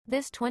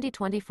This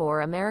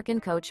 2024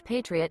 American Coach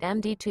Patriot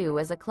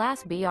MD2 is a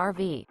Class B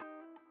RV.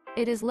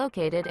 It is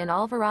located in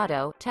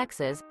Alvarado,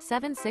 Texas,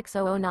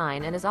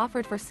 76009 and is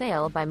offered for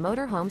sale by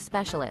Motorhome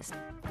Specialist.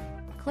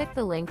 Click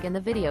the link in the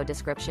video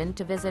description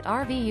to visit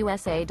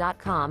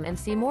RVUSA.com and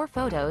see more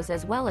photos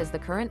as well as the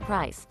current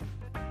price.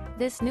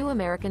 This new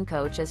American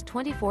Coach is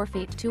 24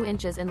 feet 2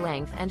 inches in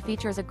length and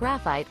features a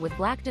graphite with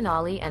black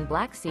Denali and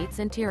black seats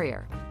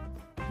interior.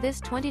 This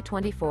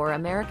 2024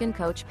 American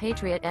Coach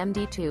Patriot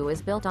MD2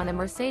 is built on a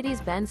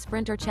Mercedes-Benz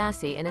Sprinter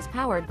chassis and is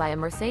powered by a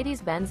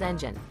Mercedes-Benz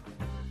engine.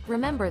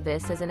 Remember,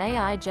 this is an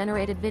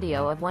AI-generated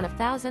video of one of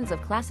thousands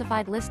of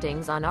classified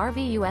listings on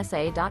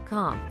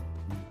RVUSA.com.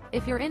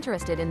 If you're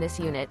interested in this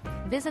unit,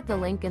 visit the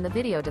link in the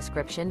video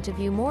description to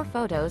view more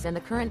photos and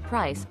the current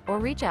price, or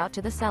reach out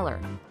to the seller.